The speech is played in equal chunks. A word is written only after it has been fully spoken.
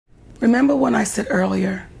Remember when I said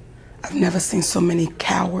earlier, I've never seen so many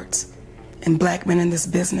cowards and black men in this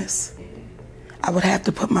business? I would have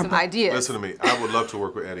to put my ideas. Listen to me. I would love to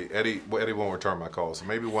work with Eddie. Eddie won't return my calls, so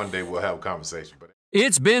maybe one day we'll have a conversation. But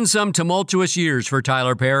it's been some tumultuous years for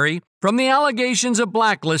Tyler Perry, from the allegations of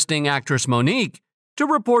blacklisting actress Monique, to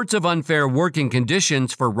reports of unfair working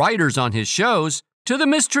conditions for writers on his shows, to the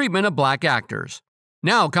mistreatment of black actors.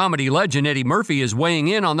 Now comedy legend Eddie Murphy is weighing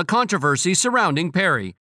in on the controversy surrounding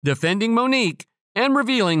Perry, defending Monique, and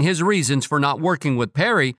revealing his reasons for not working with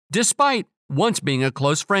Perry despite once being a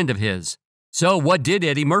close friend of his. So what did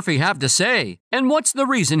Eddie Murphy have to say, and what's the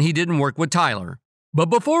reason he didn't work with Tyler? But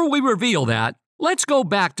before we reveal that, let's go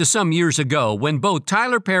back to some years ago when both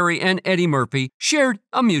Tyler Perry and Eddie Murphy shared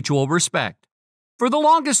a mutual respect. For the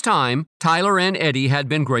longest time, Tyler and Eddie had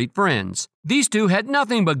been great friends. These two had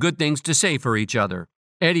nothing but good things to say for each other.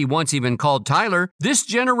 Eddie once even called Tyler this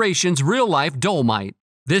generation's real-life Dolomite.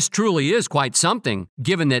 This truly is quite something,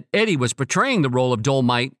 given that Eddie was portraying the role of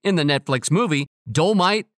Dolomite in the Netflix movie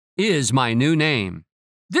Dolomite Is My New Name.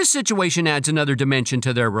 This situation adds another dimension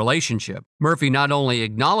to their relationship. Murphy not only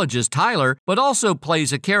acknowledges Tyler, but also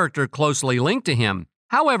plays a character closely linked to him.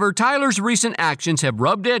 However, Tyler's recent actions have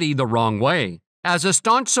rubbed Eddie the wrong way. As a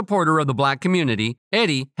staunch supporter of the black community,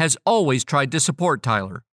 Eddie has always tried to support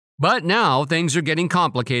Tyler. But now things are getting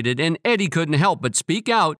complicated, and Eddie couldn't help but speak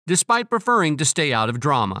out despite preferring to stay out of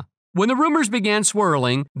drama. When the rumors began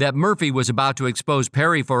swirling that Murphy was about to expose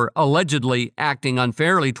Perry for allegedly acting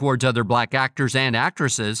unfairly towards other black actors and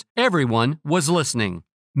actresses, everyone was listening.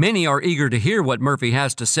 Many are eager to hear what Murphy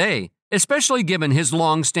has to say, especially given his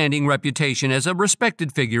long-standing reputation as a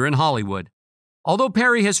respected figure in Hollywood. Although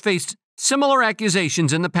Perry has faced similar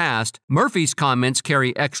accusations in the past, Murphy's comments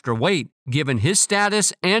carry extra weight given his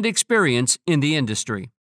status and experience in the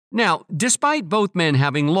industry. Now, despite both men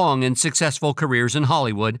having long and successful careers in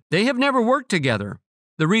Hollywood, they have never worked together.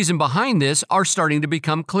 The reason behind this are starting to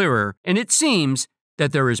become clearer, and it seems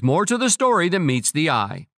that there is more to the story than meets the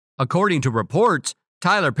eye. According to reports,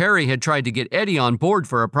 Tyler Perry had tried to get Eddie on board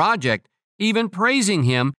for a project, even praising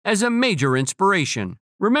him as a major inspiration.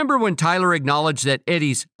 Remember when Tyler acknowledged that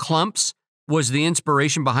Eddie's clumps was the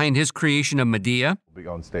inspiration behind his creation of Medea? be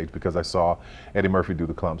on stage because I saw Eddie Murphy do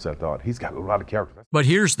the clumps. I thought he's got a lot of character. But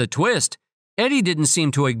here's the twist. Eddie didn't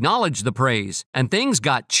seem to acknowledge the praise, and things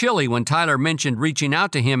got chilly when Tyler mentioned reaching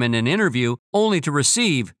out to him in an interview, only to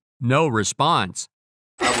receive no response.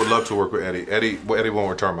 I would love to work with Eddie. Eddie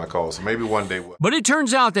won't return my calls, so maybe one day we'll. But it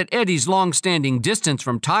turns out that Eddie's long-standing distance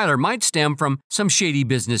from Tyler might stem from some shady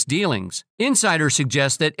business dealings. Insiders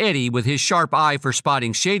suggest that Eddie, with his sharp eye for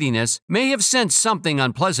spotting shadiness, may have sensed something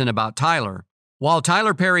unpleasant about Tyler. While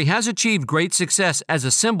Tyler Perry has achieved great success as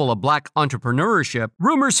a symbol of black entrepreneurship,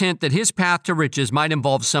 rumors hint that his path to riches might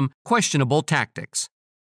involve some questionable tactics.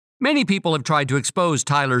 Many people have tried to expose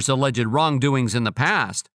Tyler's alleged wrongdoings in the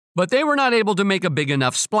past, but they were not able to make a big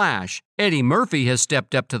enough splash. Eddie Murphy has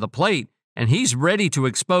stepped up to the plate, and he's ready to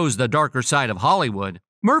expose the darker side of Hollywood.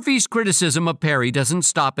 Murphy's criticism of Perry doesn't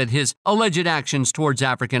stop at his alleged actions towards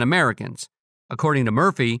African Americans. According to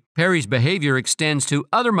Murphy, Perry's behavior extends to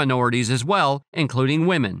other minorities as well, including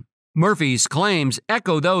women. Murphy's claims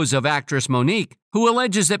echo those of actress Monique, who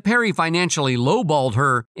alleges that Perry financially lowballed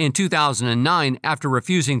her in 2009 after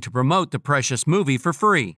refusing to promote the precious movie for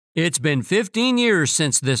free. It's been 15 years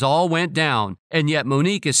since this all went down, and yet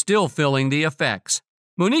Monique is still feeling the effects.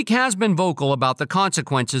 Monique has been vocal about the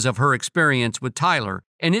consequences of her experience with Tyler,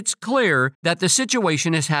 and it's clear that the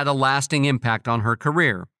situation has had a lasting impact on her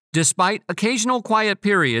career. Despite occasional quiet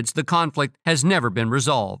periods, the conflict has never been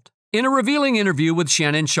resolved. In a revealing interview with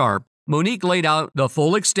Shannon Sharpe, Monique laid out the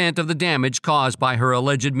full extent of the damage caused by her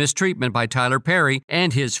alleged mistreatment by Tyler Perry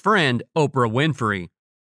and his friend, Oprah Winfrey.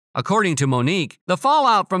 According to Monique, the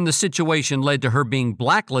fallout from the situation led to her being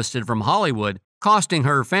blacklisted from Hollywood, costing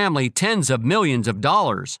her family tens of millions of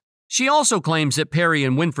dollars. She also claims that Perry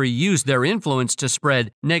and Winfrey used their influence to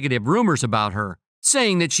spread negative rumors about her,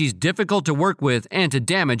 saying that she's difficult to work with and to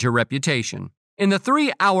damage her reputation. In the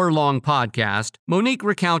 3-hour-long podcast, Monique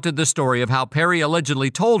recounted the story of how Perry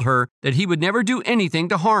allegedly told her that he would never do anything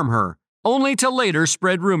to harm her, only to later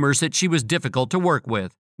spread rumors that she was difficult to work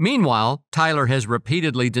with. Meanwhile, Tyler has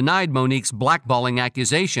repeatedly denied Monique's blackballing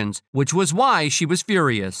accusations, which was why she was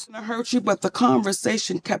furious. I hurt you, but the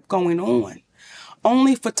conversation kept going on,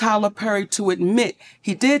 only for Tyler Perry to admit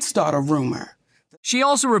he did start a rumor. She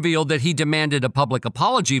also revealed that he demanded a public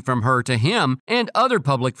apology from her to him and other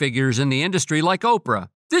public figures in the industry like Oprah.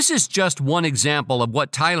 This is just one example of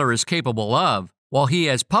what Tyler is capable of. While he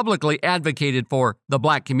has publicly advocated for the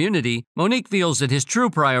black community, Monique feels that his true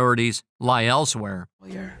priorities lie elsewhere.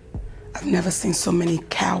 I've never seen so many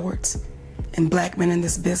cowards and black men in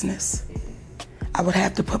this business. I would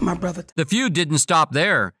have to put my brother. The feud didn't stop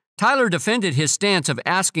there. Tyler defended his stance of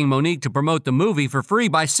asking Monique to promote the movie for free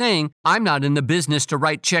by saying, "I'm not in the business to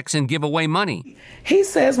write checks and give away money." He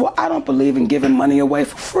says, well, I don't believe in giving money away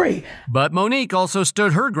for free. But Monique also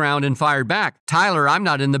stood her ground and fired back. "Tyler, I'm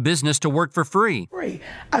not in the business to work for free."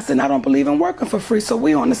 I said, I don't believe in working for free, so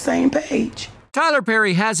we're on the same page. Tyler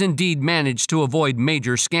Perry has indeed managed to avoid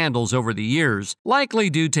major scandals over the years,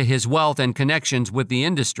 likely due to his wealth and connections with the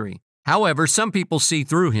industry. However, some people see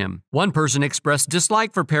through him. One person expressed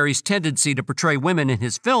dislike for Perry's tendency to portray women in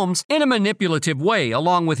his films in a manipulative way,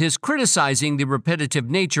 along with his criticizing the repetitive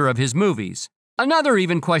nature of his movies. Another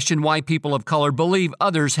even questioned why people of color believe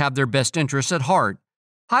others have their best interests at heart,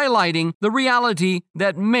 highlighting the reality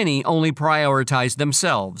that many only prioritize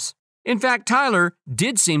themselves. In fact, Tyler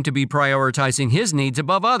did seem to be prioritizing his needs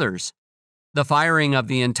above others. The firing of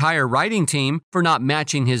the entire writing team for not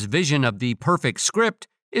matching his vision of the perfect script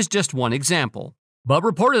is just one example. But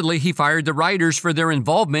reportedly, he fired the writers for their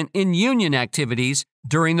involvement in union activities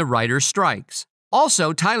during the writers' strikes.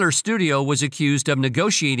 Also, Tyler's studio was accused of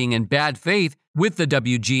negotiating in bad faith with the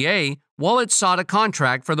WGA while it sought a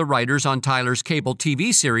contract for the writers on Tyler's cable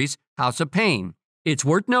TV series, House of Pain. It's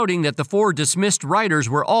worth noting that the 4 dismissed writers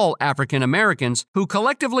were all African Americans who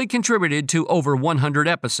collectively contributed to over 100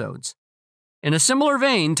 episodes. In a similar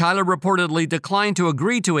vein, Tyler reportedly declined to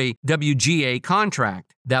agree to a WGA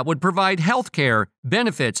contract that would provide health care,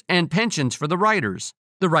 benefits, and pensions for the writers.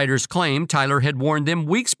 The writers claimed Tyler had warned them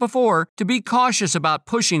weeks before to be cautious about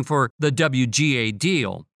pushing for the WGA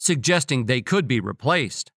deal, suggesting they could be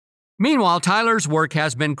replaced. Meanwhile, Tyler's work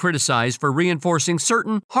has been criticized for reinforcing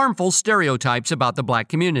certain harmful stereotypes about the black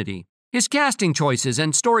community. His casting choices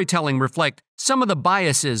and storytelling reflect some of the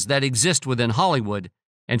biases that exist within Hollywood,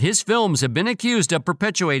 and his films have been accused of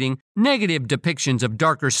perpetuating negative depictions of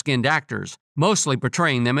darker-skinned actors, mostly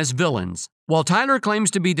portraying them as villains. While Tyler claims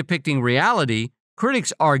to be depicting reality,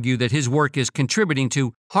 critics argue that his work is contributing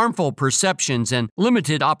to harmful perceptions and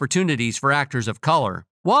limited opportunities for actors of color.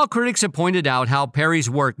 While critics have pointed out how Perry's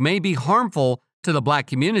work may be harmful to the black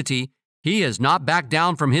community, he has not backed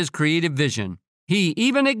down from his creative vision. He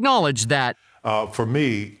even acknowledged that, For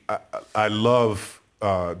me, I love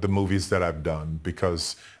the movies that I've done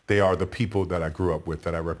because they are the people that I grew up with,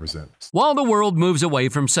 that I represent. While the world moves away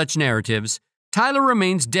from such narratives, Tyler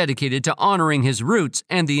remains dedicated to honoring his roots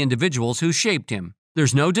and the individuals who shaped him.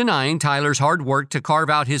 There's no denying Tyler's hard work to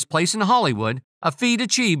carve out his place in Hollywood, a feat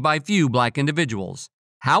achieved by few black individuals.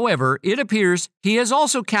 However, it appears he has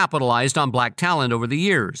also capitalized on black talent over the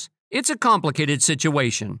years. It's a complicated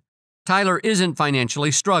situation. Tyler isn't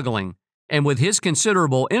financially struggling, and with his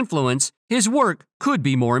considerable influence, his work could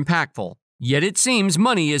be more impactful. Yet it seems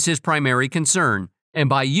money is his primary concern, and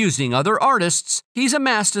by using other artists, he's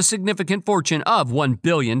amassed a significant fortune of $1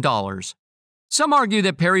 billion. Some argue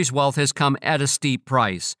that Perry's wealth has come at a steep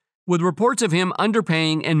price, with reports of him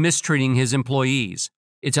underpaying and mistreating his employees.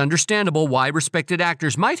 It's understandable why respected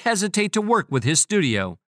actors might hesitate to work with his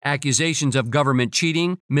studio. Accusations of government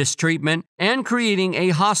cheating, mistreatment, and creating a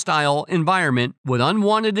hostile environment with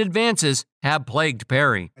unwanted advances have plagued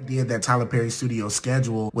Perry. The idea that Tyler Perry's studio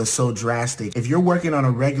schedule was so drastic. If you're working on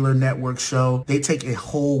a regular network show, they take a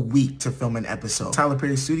whole week to film an episode. Tyler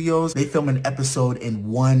Perry Studios, they film an episode in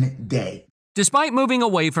one day. Despite moving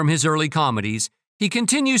away from his early comedies, he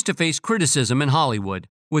continues to face criticism in Hollywood.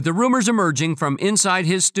 With the rumors emerging from inside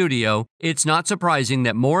his studio, it's not surprising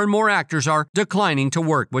that more and more actors are declining to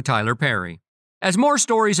work with Tyler Perry. As more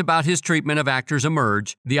stories about his treatment of actors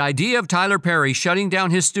emerge, the idea of Tyler Perry shutting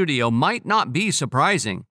down his studio might not be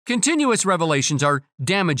surprising. Continuous revelations are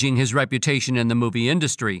damaging his reputation in the movie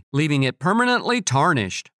industry, leaving it permanently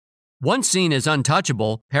tarnished. Once seen as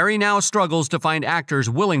untouchable, Perry now struggles to find actors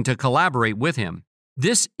willing to collaborate with him.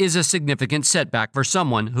 This is a significant setback for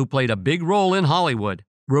someone who played a big role in Hollywood.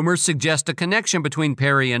 Rumors suggest a connection between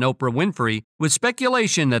Perry and Oprah Winfrey, with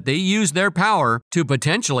speculation that they use their power to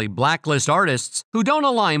potentially blacklist artists who don't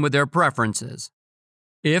align with their preferences.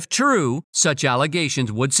 If true, such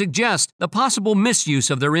allegations would suggest the possible misuse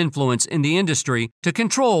of their influence in the industry to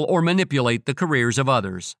control or manipulate the careers of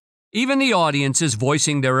others. Even the audience is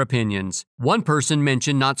voicing their opinions. One person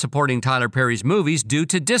mentioned not supporting Tyler Perry's movies due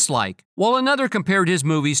to dislike, while another compared his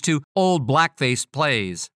movies to old blackface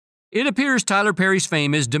plays. It appears Tyler Perry's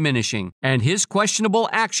fame is diminishing, and his questionable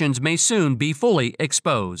actions may soon be fully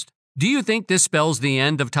exposed. Do you think this spells the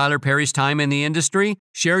end of Tyler Perry's time in the industry?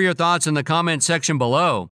 Share your thoughts in the comment section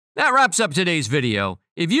below. That wraps up today's video.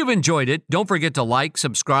 If you've enjoyed it, don't forget to like,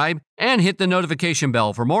 subscribe, and hit the notification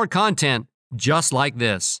bell for more content just like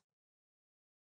this.